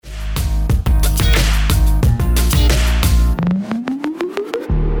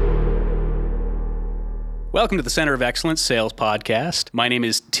Welcome to the Center of Excellence Sales Podcast. My name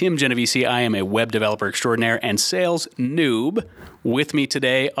is Tim Genovese. I am a web developer extraordinaire and sales noob. With me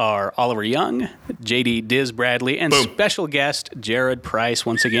today are Oliver Young, JD Diz Bradley, and special guest Jared Price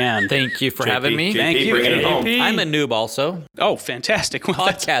once again. Thank you for having me. Thank you. I'm a noob also. Oh, fantastic. Well,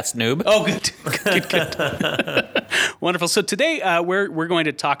 Podcast noob. Oh, good. Wonderful. So today we're going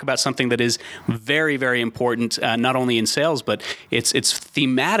to talk about something that is very, very important, not only in sales, but it's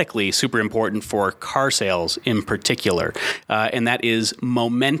thematically super important for car sales in particular, and that is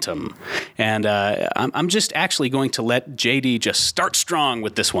momentum. And I'm just actually going to let JD just start strong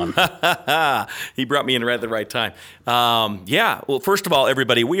with this one. He brought me in right at the right time. Well, first of all,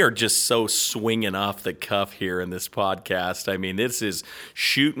 everybody, we are just so swinging off the cuff here in this podcast. I mean, this is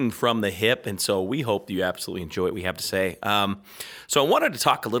shooting from the hip, and so we hope you absolutely enjoy what we have to say. So I wanted to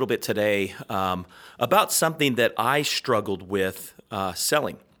talk a little bit today about something that I struggled with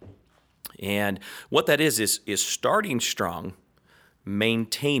selling. And what that is starting strong,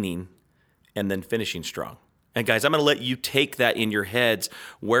 maintaining, and then finishing strong. And guys, I'm going to let you take that in your heads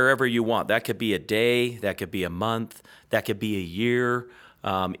wherever you want. That could be a day, that could be a month, that could be a year.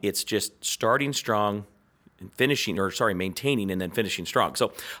 It's just starting strong and maintaining and then finishing strong.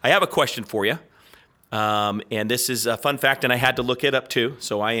 So I have a question for you. And this is a fun fact, and I had to look it up too,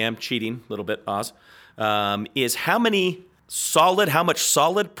 so I am cheating a little bit, Oz. Is how much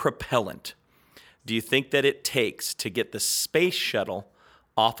solid propellant do you think that it takes to get the space shuttle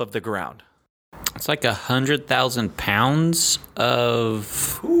off of the ground? It's like 100,000 pounds of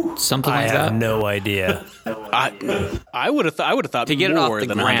something like that. I have no idea. I would have thought to get it more off the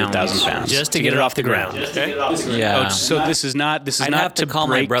than ground. 100,000 pounds. Just to get it off the ground. Okay. Yeah. Oh, so this is not I'd not have to call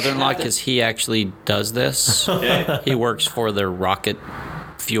my break. brother-in-law because he actually does this. He works for the rocket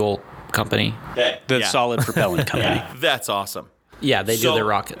fuel company. The solid propellant company. That's awesome. Yeah, they do So, their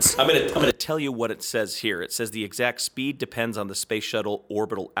rockets. I'm gonna tell you what it says here. It says the exact speed depends on the space shuttle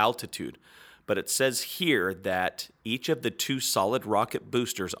orbital altitude. But it says here that each of the two solid rocket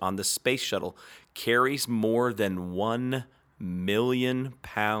boosters on the space shuttle carries more than 1 million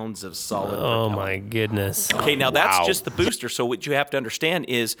pounds of solid Oh propellant. my goodness. Okay, now that's just the booster. So what you have to understand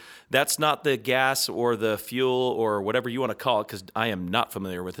is that's not the gas or the fuel or whatever you want to call it, because I am not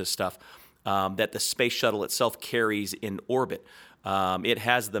familiar with this stuff, that the space shuttle itself carries in orbit. It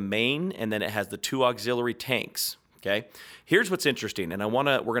has the main, and then it has the two auxiliary tanks. Okay, here's what's interesting, and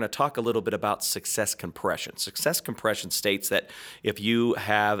we're going to talk a little bit about success compression. Success compression states that if you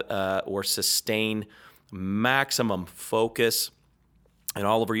have or sustain maximum focus, and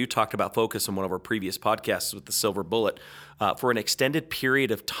Oliver, you talked about focus in one of our previous podcasts with the silver bullet, for an extended period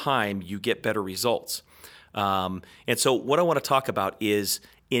of time, you get better results. And so what I want to talk about is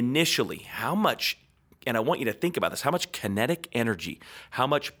initially how much. And I want you to think about this. How much kinetic energy, how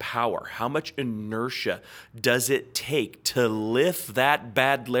much power, how much inertia does it take to lift that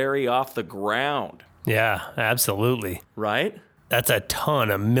bad Larry off the ground? Yeah, absolutely. Right? That's a ton,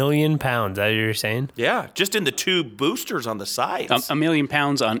 1 million pounds. Is that what you're saying? Yeah, just in the two boosters on the sides. 1 million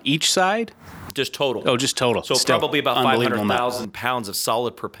pounds on each side? Just total. Oh, just total. So Still, probably about unbelievable amount. 500,000 pounds of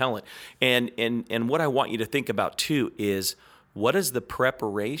solid propellant. And what I want you to think about too is what is the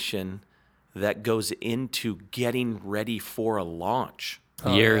preparation that goes into getting ready for a launch?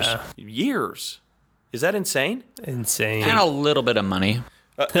 Years. Yeah. Years. Is that insane? Insane. And a little bit of money.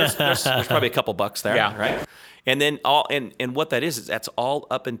 There's probably a couple bucks there, Yeah. right? And then and what that is that's all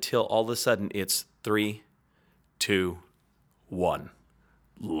up until all of a sudden it's 3, 2, 1,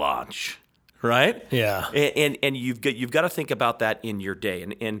 launch, right? Yeah. And you've got to think about that in your day.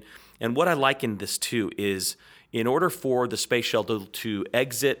 And what I like in this too is in order for the space shuttle to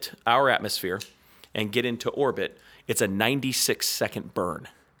exit our atmosphere and get into orbit, it's a 96-second burn.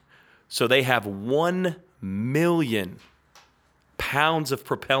 So they have 1 million pounds of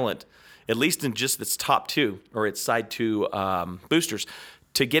propellant, at least in just its top two or its side two boosters,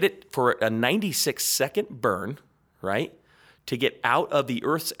 to get it for a 96-second burn, right? To get out of the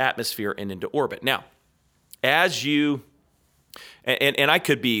Earth's atmosphere and into orbit. Now, as you, and I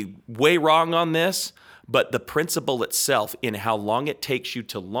could be way wrong on this, but the principle itself in how long it takes you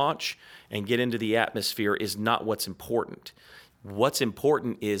to launch and get into the atmosphere is not what's important. What's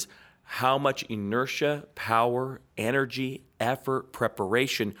important is how much inertia, power, energy, effort,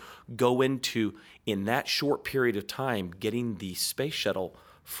 preparation go into, in that short period of time, getting the space shuttle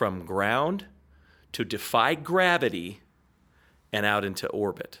from ground to defy gravity and out into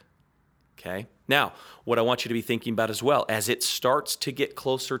orbit. Okay? Now, what I want you to be thinking about as well, as it starts to get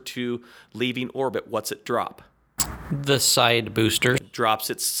closer to leaving orbit, what's it drop? The side booster. It drops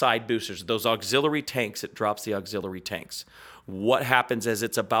its side boosters. Those auxiliary tanks, it drops the auxiliary tanks. What happens as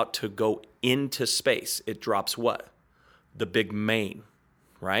it's about to go into space? It drops what? The big main,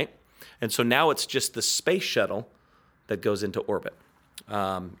 right? And so now it's just the space shuttle that goes into orbit.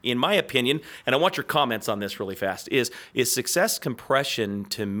 In my opinion, and I want your comments on this really fast, is success compression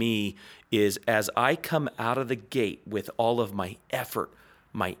to me is as I come out of the gate with all of my effort,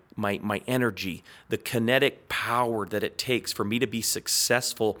 my energy, the kinetic power that it takes for me to be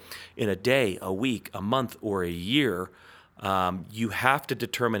successful in a day, a week, a month, or a year. You have to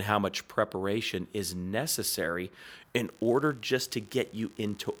determine how much preparation is necessary in order just to get you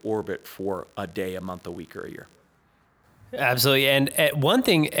into orbit for a day, a month, a week, or a year. Absolutely. And one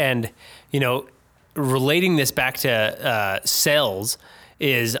thing, and, relating this back to sales,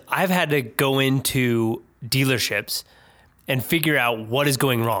 is I've had to go into dealerships and figure out what is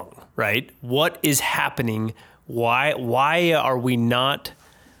going wrong, right? What is happening? Why are we not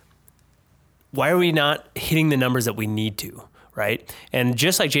hitting the numbers that we need to, right? And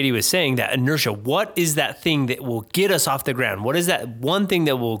just like JD was saying, that inertia, what is that thing that will get us off the ground? What is that one thing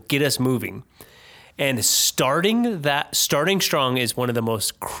that will get us moving? And starting strong is one of the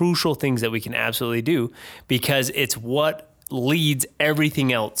most crucial things that we can absolutely do, because it's what leads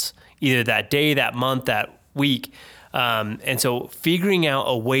everything else, either that day, that month, that week. And so figuring out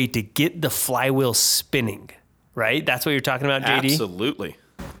a way to get the flywheel spinning, right? That's what you're talking about, JD? Absolutely.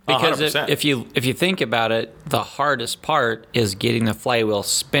 Because 100%. if you think about it, the hardest part is getting the flywheel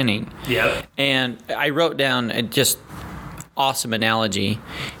spinning. Yep. And I wrote down a just awesome analogy,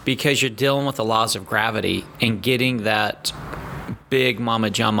 because you're dealing with the laws of gravity, and getting that big mama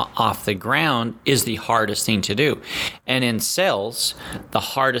jama off the ground is the hardest thing to do. And in sales, the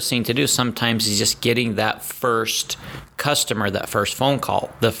hardest thing to do sometimes is just getting that first customer, that first phone call,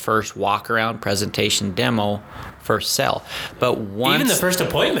 the first walk around, presentation, demo, first sell. But once, even the first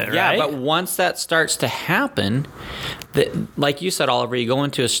appointment, right? Yeah, but once that starts to happen, like you said, Oliver, you go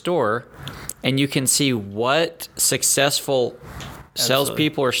into a store and you can see what successful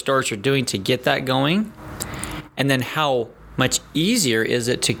salespeople or stores are doing to get that going, and then how much easier is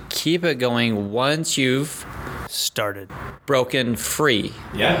it to keep it going once you've started broken free.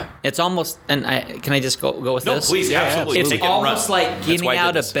 Yeah. It's almost, and can I just go with No, this? please, absolutely. It's Make it almost run. like That's getting why I did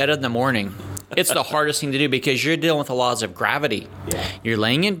out this. of bed in the morning. It's the hardest thing to do, because you're dealing with the laws of gravity. Yeah. You're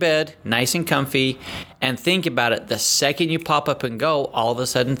laying in bed, nice and comfy, and think about it. The second you pop up and go, all of a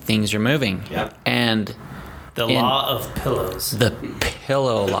sudden things are moving. Yeah. And the law of pillows. the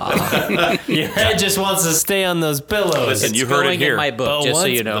pillow law. Your head just wants to stay on those pillows. Listen, you It's heard it going here. in my book, just so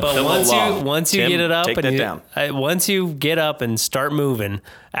you know. But Pillow law. once you Tim, get it up take and that you, down. once you get up and start moving,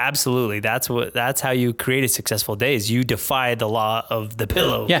 absolutely, that's how you create a successful day. Is you defy the law of the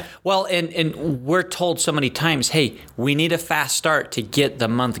pillow. Yeah. Well, and we're told so many times, hey, we need a fast start to get the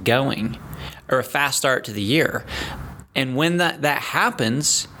month going, or a fast start to the year. And when that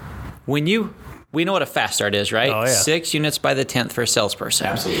happens, we know what a fast start is, right? Oh, yeah. 6 units by the 10th for a salesperson.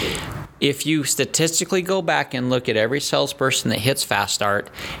 Absolutely. If you statistically go back and look at every salesperson that hits fast start,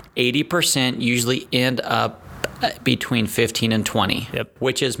 80% usually end up between 15 and 20. Yep.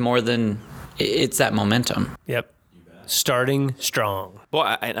 Which is more than, it's that momentum. Yep. Starting strong.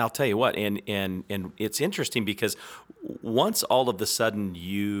 Well, and I'll tell you what, and it's interesting because once all of a sudden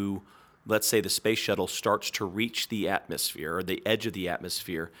let's say the space shuttle starts to reach the atmosphere, or the edge of the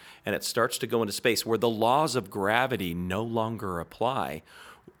atmosphere, and it starts to go into space where the laws of gravity no longer apply,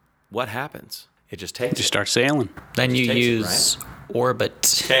 what happens? It just takes Just it. start sailing. Then you takes it, use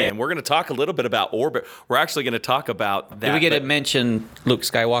orbit. Okay, and we're going to talk a little bit about orbit. We're actually going to talk about that. Did we get to but- mention Luke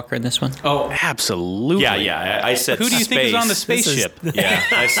Skywalker in this one? Oh, absolutely. Yeah. I said Who do you think is on the space. spaceship? Yeah,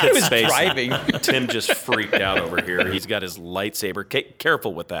 I said space. driving. Tim just freaked out over here. He's got his lightsaber.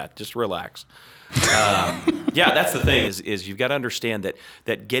 Careful with that. Just relax. Yeah, that's the thing is you've got to understand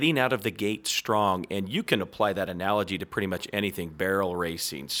that getting out of the gate strong, and you can apply that analogy to pretty much anything, barrel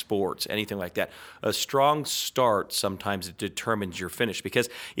racing, sports, anything like that. A strong start sometimes determines your finish, because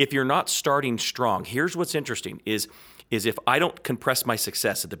if you're not starting strong, here's what's interesting is if I don't compress my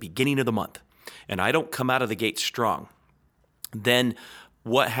success at the beginning of the month and I don't come out of the gate strong, then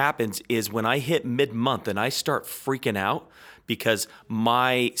what happens is when I hit mid-month and I start freaking out because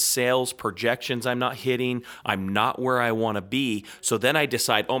my sales projections I'm not hitting, I'm not where I want to be, so then I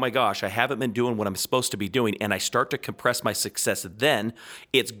decide, oh my gosh, I haven't been doing what I'm supposed to be doing, and I start to compress my success, then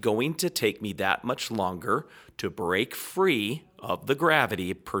it's going to take me that much longer to break free of the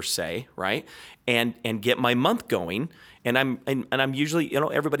gravity per se, right? And get my month going. And I'm usually,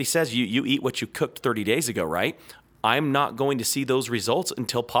 everybody says you eat what you cooked 30 days ago, right? I'm not going to see those results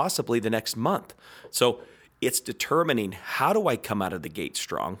until possibly the next month. So It's determining, how do I come out of the gate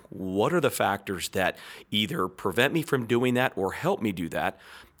strong? What are the factors that either prevent me from doing that or help me do that,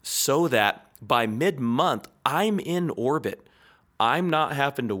 so that by mid-month, I'm in orbit. I'm not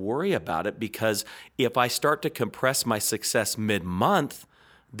having to worry about it, because if I start to compress my success mid-month,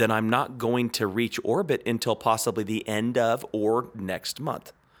 then I'm not going to reach orbit until possibly the end of or next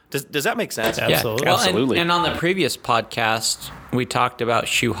month. Does that make sense? Absolutely. Well, Absolutely. And on the previous podcast, we talked about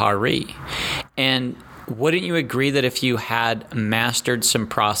Shuhari. And wouldn't you agree that if you had mastered some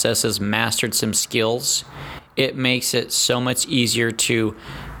processes, mastered some skills, it makes it so much easier to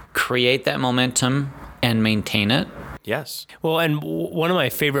create that momentum and maintain it? Yes. Well, and one of my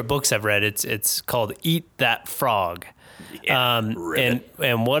favorite books I've read, it's called Eat That Frog. And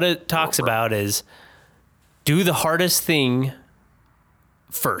what it talks about is do the hardest thing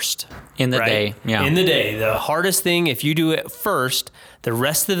first. In the right? day, yeah. In the day. The hardest thing, if you do it first, the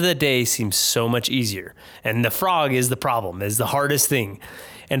rest of the day seems so much easier. And the frog is the problem, is the hardest thing.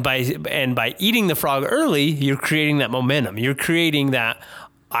 And by eating the frog early, you're creating that momentum. You're creating that,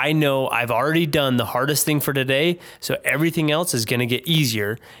 I know I've already done the hardest thing for today, so everything else is going to get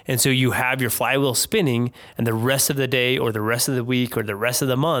easier. And so you have your flywheel spinning, and the rest of the day or the rest of the week or the rest of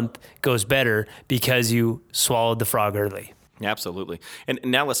the month goes better because you swallowed the frog early. Absolutely. And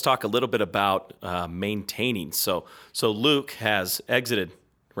now let's talk a little bit about maintaining. So Luke has exited,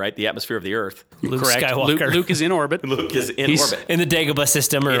 right, the atmosphere of the Earth. Luke Correct. Skywalker. Luke is in orbit. Luke is in He's- orbit. in the Dagobah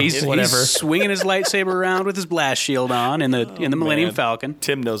system or He's whatever. swinging his lightsaber around with his blast shield on in the Millennium Man, Falcon.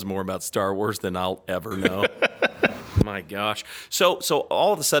 Tim knows more about Star Wars than I'll ever know. My gosh. So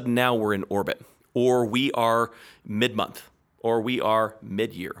all of a sudden now we're in orbit, or we are mid-month, or we are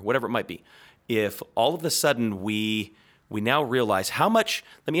mid-year, whatever it might be. If all of a sudden we now realize how much,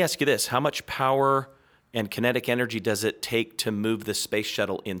 let me ask you this, how much power and kinetic energy does it take to move the space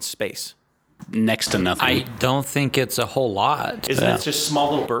shuttle in space? Next to nothing. I don't think it's a whole lot. Isn't it just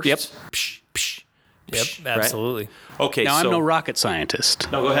small little bursts? Yep. Psh, psh, Yep, psh, right? absolutely. Okay, now, so... I'm no rocket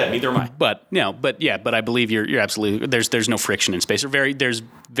scientist. No, go ahead. Neither am I. But I believe you're absolutely, there's no friction in space, or there's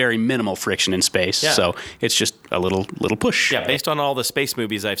very minimal friction in space. Yeah. So it's just a little push. Yeah, based on all the space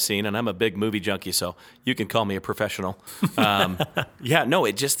movies I've seen, and I'm a big movie junkie, so you can call me a professional.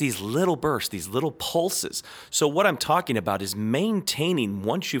 It's just these little bursts, these little pulses. So what I'm talking about is maintaining,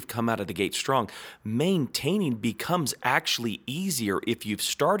 once you've come out of the gate strong, maintaining becomes actually easier if you've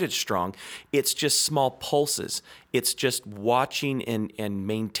started strong. It's just small pulses. It's just watching and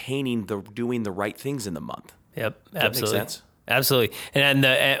maintaining doing the right things in the month. Yep, that absolutely. make sense? Absolutely.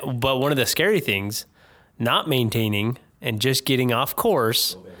 But one of the scary things, not maintaining and just getting off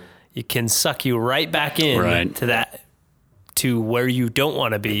course, it can suck you right back in Right. to where you don't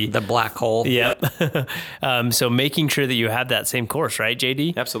want to be. The black hole. Yep. So making sure that you have that same course, right,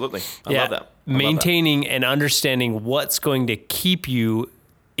 JD? Absolutely. I love that. Maintaining and understanding what's going to keep you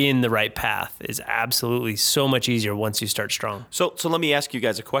in the right path is absolutely so much easier once you start strong. So let me ask you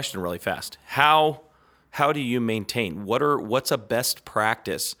guys a question really fast. How do you maintain? What's a best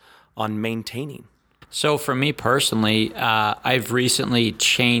practice on maintaining? So for me personally, I've recently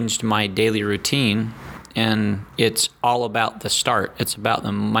changed my daily routine, and it's all about the start. It's about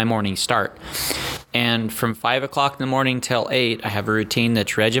my morning start. And from 5 o'clock in the morning till 8, I have a routine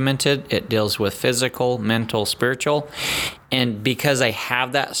that's regimented. It deals with physical, mental, spiritual. And because I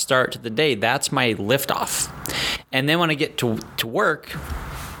have that start to the day, that's my liftoff. And then when I get to work,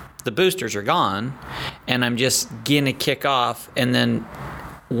 the boosters are gone, and I'm just going to kick off. And then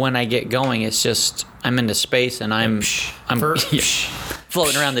when I get going, it's just, I'm into space, and I'm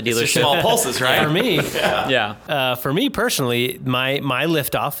floating around the dealership. It's just small pulses, right? For me, Yeah. for me personally, my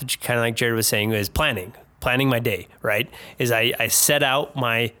lift off, kind of like Jared was saying, is planning my day, right? Is I set out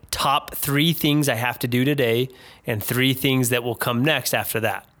my top 3 things I have to do today and 3 things that will come next after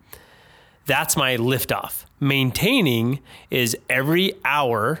that. That's my lift off. Maintaining is every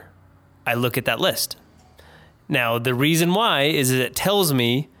hour I look at that list. Now, the reason why is that it tells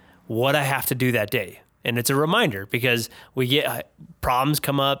me what I have to do that day. And it's a reminder, because we get problems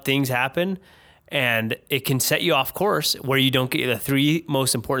come up, things happen, and it can set you off course where you don't get the 3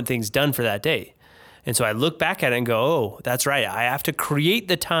 most important things done for that day. And so I look back at it and go, oh, that's right. I have to create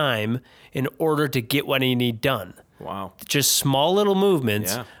the time in order to get what I need done. Wow. Just small little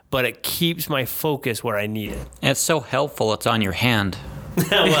movements, Yeah. but it keeps my focus where I need it. And it's so helpful. It's on your hand.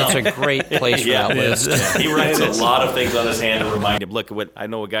 It's a great place for that list. He writes a lot of things on his hand to remind him. Look, I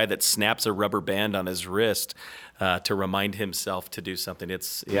know a guy that snaps a rubber band on his wrist to remind himself to do something.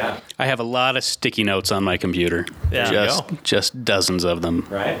 It's I have a lot of sticky notes on my computer. Yeah. Just dozens of them.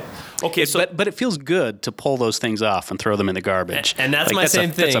 right. Okay, so But it feels good to pull those things off and throw them in the garbage. And that's my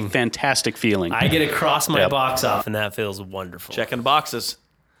same That's a thing. fantastic feeling. I get to cross my Yep. box off, and that feels wonderful. checking boxes.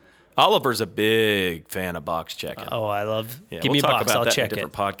 Oliver's a big fan of box checking. Oh, I love. Yeah, give we'll me a talk box. about I'll that check in a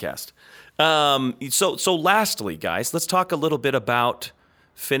it. different podcast. So lastly, guys, let's talk a little bit about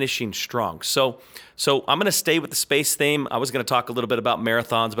finishing strong. So I'm going to stay with the space theme. I was going to talk a little bit about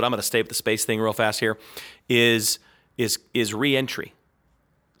marathons, but I'm going to stay with the space thing real fast here. Is re-entry.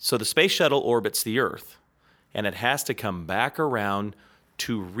 So the space shuttle orbits the Earth, and it has to come back around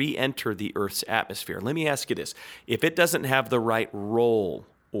to re-enter the Earth's atmosphere. Let me ask you this. If it doesn't have the right roll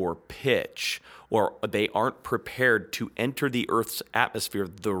or pitch, or they aren't prepared to enter the Earth's atmosphere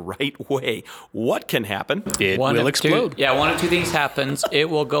the right way, what can happen? It One will of explode. one of two things happens. It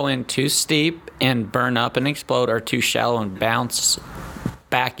will go in too steep and burn up and explode, or too shallow and bounce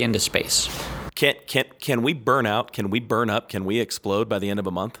back into space. Can we burn out? Can we burn up? Can we explode by the end of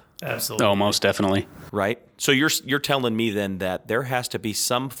a month? Absolutely. Oh, most definitely. Right? So you're telling me then that there has to be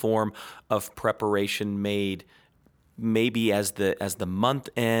some form of preparation made, maybe as the month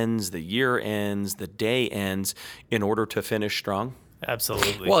ends, the year ends, the day ends, in order to finish strong?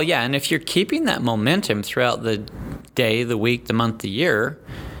 Absolutely. Well, yeah, and if you're keeping that momentum throughout the day, the week, the month, the year,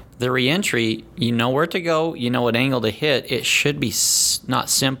 the reentry, you know where to go, you know what angle to hit. It should be not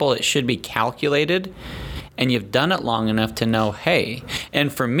simple, it should be calculated, and you've done it long enough to know, hey,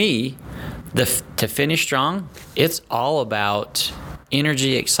 and for me, to finish strong, it's all about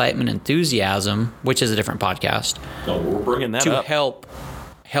energy, excitement, enthusiasm, which is a different podcast, So we're bringing that to up.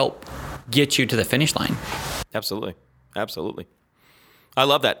 help get you to the finish line. Absolutely. I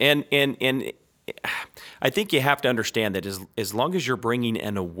love that. And I think you have to understand that as long as you're bringing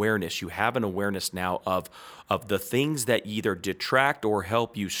an awareness, you have an awareness now of the things that either detract or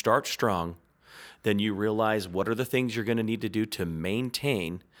help you start strong, then you realize what are the things you're going to need to do to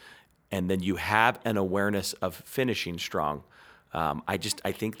maintain, and then you have an awareness of finishing strong. I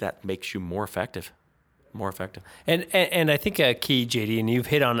think that makes you more effective. And I think a key, JD, and you've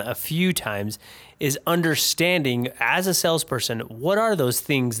hit on a few times, is understanding as a salesperson, what are those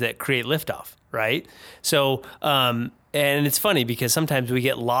things that create liftoff, right? So, and it's funny because sometimes we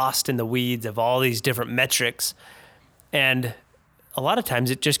get lost in the weeds of all these different metrics, and a lot of times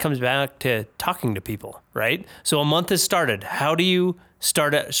it just comes back to talking to people, right? So a month has started. How do you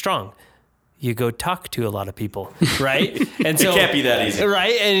start it strong? You go talk to a lot of people, right? And so It can't be that easy.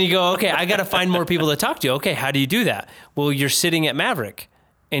 right? And you go, okay, I got to find more people to talk to. Okay, how do you do that? Well, you're sitting at Maverick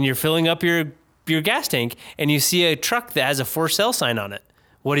and you're filling up your gas tank and you see a truck that has a for sale sign on it.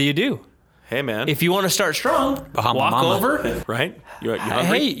 What do? Hey, man. If you want to start strong, Bahama walk Mama. over. right? You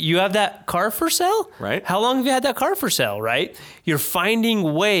hungry? Hey, you have that car for sale? Right. How long have you had that car for sale, right? You're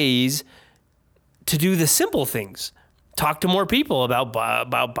finding ways to do the simple things. Talk to more people about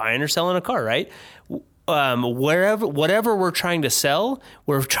buying or selling a car, right? Whatever we're trying to sell,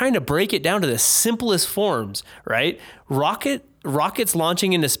 we're trying to break it down to the simplest forms, right? Rockets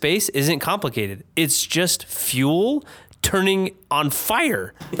launching into space isn't complicated. It's just fuel turning on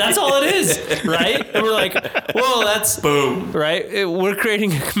fire. That's all it is, right? And we're like, whoa, that's boom, right? We're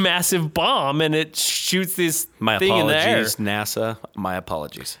creating a massive bomb, and it shoots this My thing in the air. apologies, NASA. My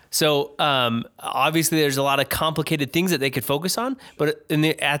apologies. So obviously, there's a lot of complicated things that they could focus on, but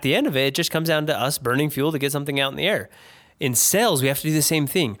at the end of it, it just comes down to us burning fuel to get something out in the air. In sales, we have to do the same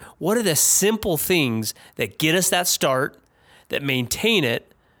thing. What are the simple things that get us that start, that maintain it,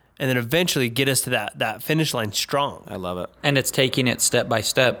 and then eventually get us to that finish line strong? I love it. And it's taking it step by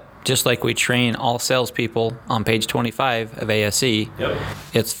step, just like we train all salespeople on page 25 of ASE. Yep.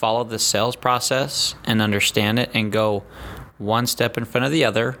 It's follow the sales process and understand it and go one step in front of the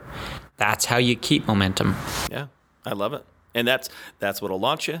other. That's how you keep momentum. Yeah, I love it. And that's what'll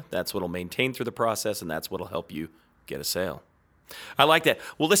launch you. That's what'll maintain through the process, and that's what'll help you get a sale. I like that.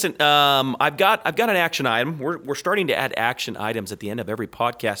 Well, listen, I've got an action item. We're starting to add action items at the end of every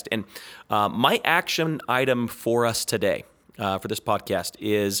podcast, and my action item for us today, for this podcast,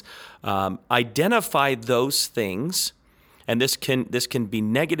 is identify those things, and this can be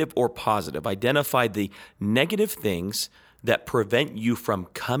negative or positive. Identify the negative things that prevent you from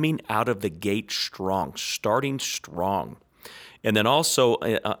coming out of the gate strong, starting strong, and then also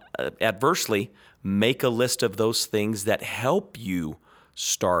adversely, make a list of those things that help you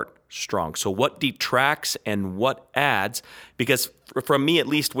start strong. So what detracts and what adds, because from me, at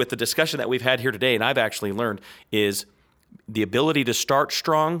least with the discussion that we've had here today, and I've actually learned, is the ability to start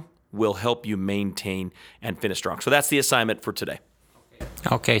strong will help you maintain and finish strong. So that's the assignment for today.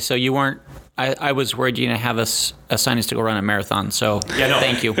 Okay, so you weren't. I was worried you're gonna have us assign us to go run a marathon. So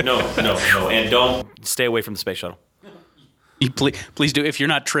thank you. No, and don't stay away from the space shuttle. You please do. If you're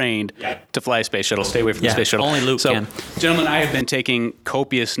not trained to fly a space shuttle, stay away from the space shuttle. Only Luke can. Gentlemen, I have been taking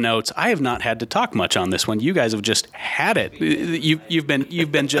copious notes. I have not had to talk much on this one. You guys have just had it. You've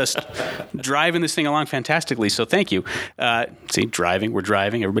been just driving this thing along fantastically. So thank you. See, we're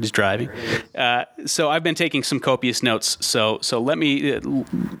driving. Everybody's driving. So I've been taking some copious notes. So let me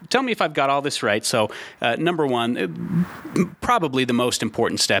tell me if I've got all this right. So number one, probably the most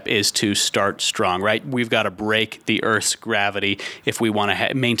important step is to start strong. Right? We've got to break the Earth's gravity if we want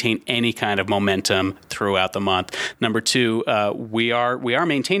to maintain any kind of momentum throughout the month. Number two, we are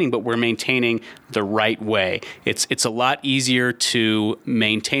maintaining, but we're maintaining the right way. It's a lot easier to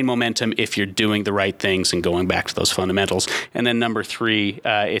maintain momentum if you're doing the right things and going back to those fundamentals. And then number three,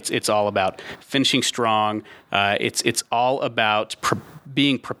 it's all about finishing strong. It's all about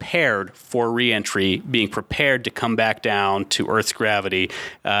being prepared for reentry, being prepared to come back down to Earth's gravity,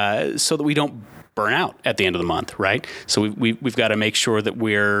 so that we don't burn out at the end of the month, right? So we've got to make sure that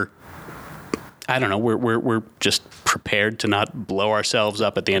we're just prepared to not blow ourselves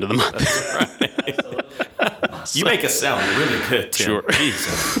up at the end of the month. You make us sound really good, Tim. Sure.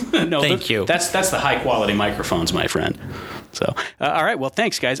 No, Thank you. That's the high quality microphones, my friend. So, all right. Well,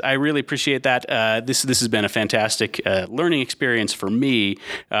 thanks, guys. I really appreciate that. This has been a fantastic learning experience for me.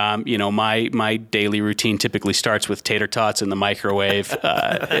 My daily routine typically starts with tater tots in the microwave,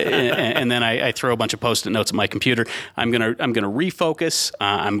 and then I throw a bunch of Post-it notes at my computer. I'm gonna refocus.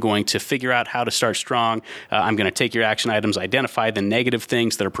 I'm going to figure out how to start strong. I'm going to take your action items, identify the negative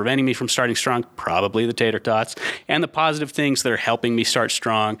things that are preventing me from starting strong, probably the tater tots, and the positive things that are helping me start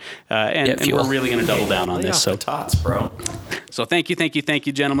strong. And we're really going to double down on this. So, tots, bro. So thank you,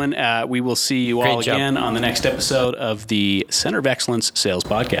 gentlemen. We will see you all again on the next episode of the Center of Excellence Sales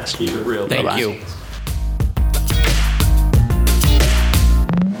Podcast. Keep it real. Thank Bye-bye. you.